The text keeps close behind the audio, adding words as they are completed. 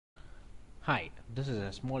Hi, this is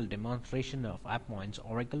a small demonstration of AppMoin's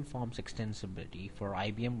Oracle Forms extensibility for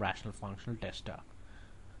IBM Rational Functional Tester.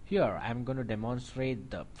 Here I am going to demonstrate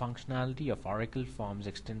the functionality of Oracle Forms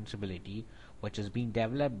extensibility, which is being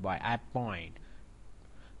developed by AppMoin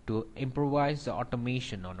to improvise the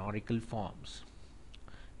automation on Oracle Forms.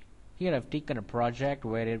 Here I've taken a project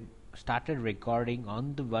where it started recording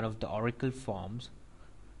on one of the Oracle Forms,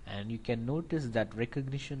 and you can notice that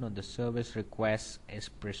recognition on the service requests is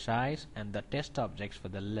precise and the test objects for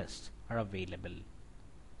the list are available.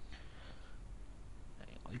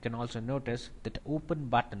 You can also notice that open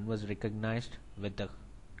button was recognized with the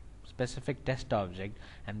specific test object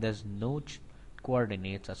and there's no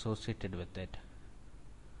coordinates associated with it.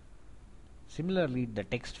 Similarly, the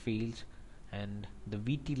text fields and the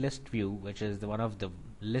VT list view, which is one of the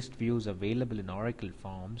list views available in Oracle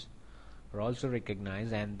Forms, are also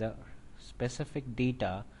recognized and the specific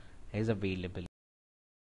data is available.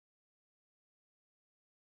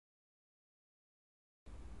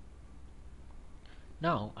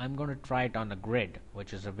 Now I'm going to try it on a grid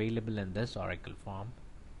which is available in this Oracle form.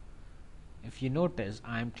 If you notice,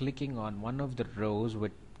 I'm clicking on one of the rows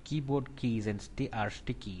with keyboard keys and are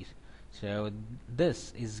stickies. So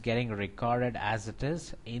this is getting recorded as it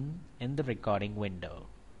is in the recording window.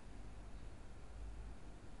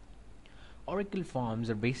 Oracle Forms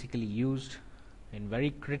are basically used in very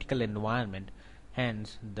critical environment,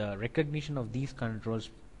 hence the recognition of these controls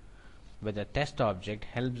with a test object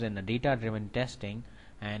helps in a data-driven testing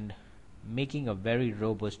and making a very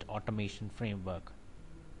robust automation framework.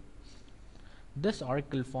 This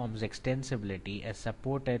Oracle Forms extensibility is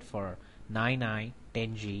supported for 9i,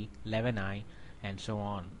 10g, 11i, and so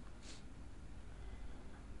on.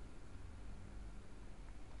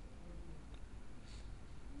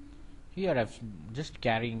 Here I'm just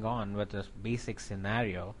carrying on with a basic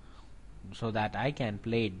scenario so that I can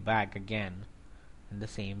play it back again in the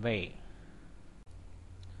same way.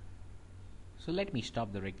 So let me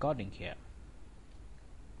stop the recording here.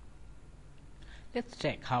 Let's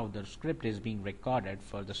check how the script is being recorded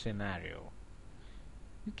for the scenario.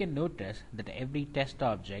 You can notice that every test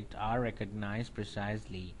object are recognized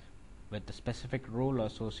precisely with the specific role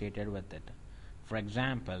associated with it. For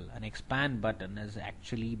example, an expand button is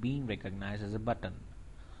actually being recognized as a button,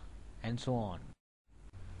 and so on.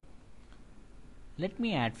 Let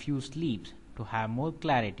me add few sleeps to have more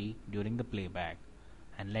clarity during the playback,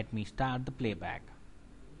 and let me start the playback.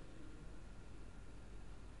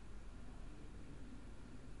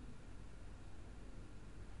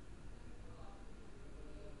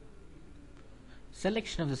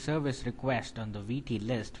 Selection of the service request on the VT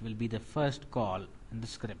list will be the first call in the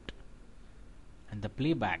script, and the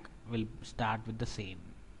playback will start with the same.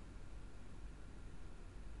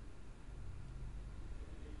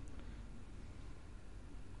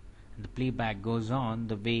 And the playback goes on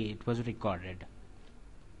the way it was recorded.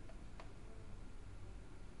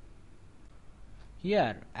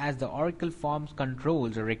 Here, as the Oracle Forms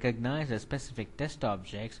controls recognize as specific test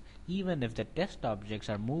objects, even if the test objects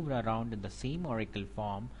are moved around in the same Oracle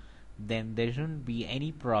form, then there shouldn't be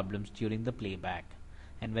any problems during the playback.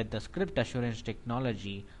 And with the script assurance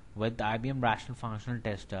technology with the IBM Rational Functional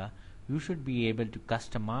Tester, you should be able to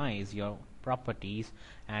customize your properties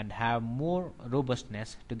and have more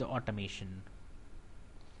robustness to the automation.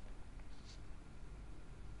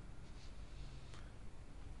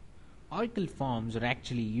 Oracle Forms are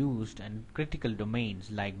actually used in critical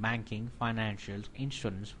domains like banking, financials,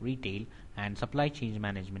 insurance, retail, and supply chain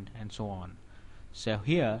management, and so on. So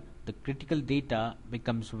here the critical data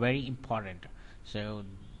becomes very important. So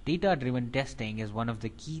data-driven testing is one of the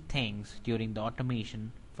key things during the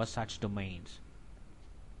automation for such domains.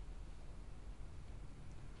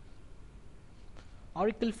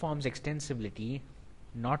 Oracle Forms extensibility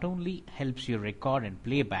not only helps you record and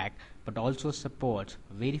playback, but also supports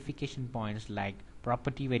verification points like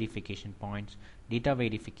property verification points, data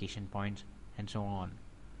verification points, and so on.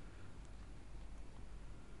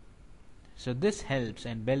 So this helps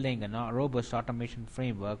in building a robust automation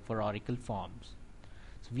framework for Oracle Forms.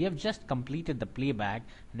 So we have just completed the playback,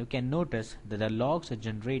 and you can notice that the logs are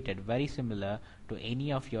generated very similar to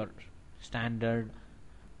any of your standard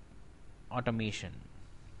automation.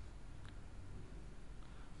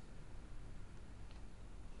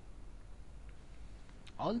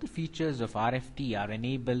 All the features of RFT are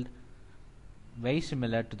enabled very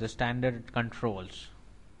similar to the standard controls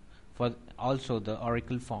for also the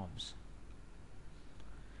Oracle Forms.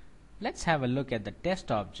 Let's have a look at the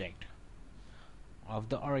test object of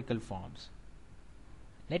the Oracle Forms.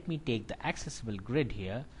 Let me take the accessible grid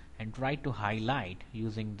here and try to highlight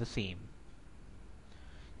using the same.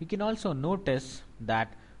 You can also notice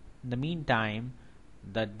that in the meantime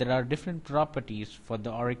that there are different properties for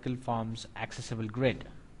the Oracle Forms accessible grid.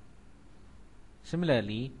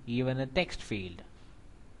 Similarly, even a text field.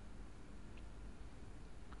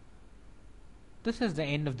 This is the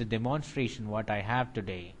end of the demonstration what I have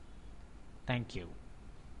today. Thank you.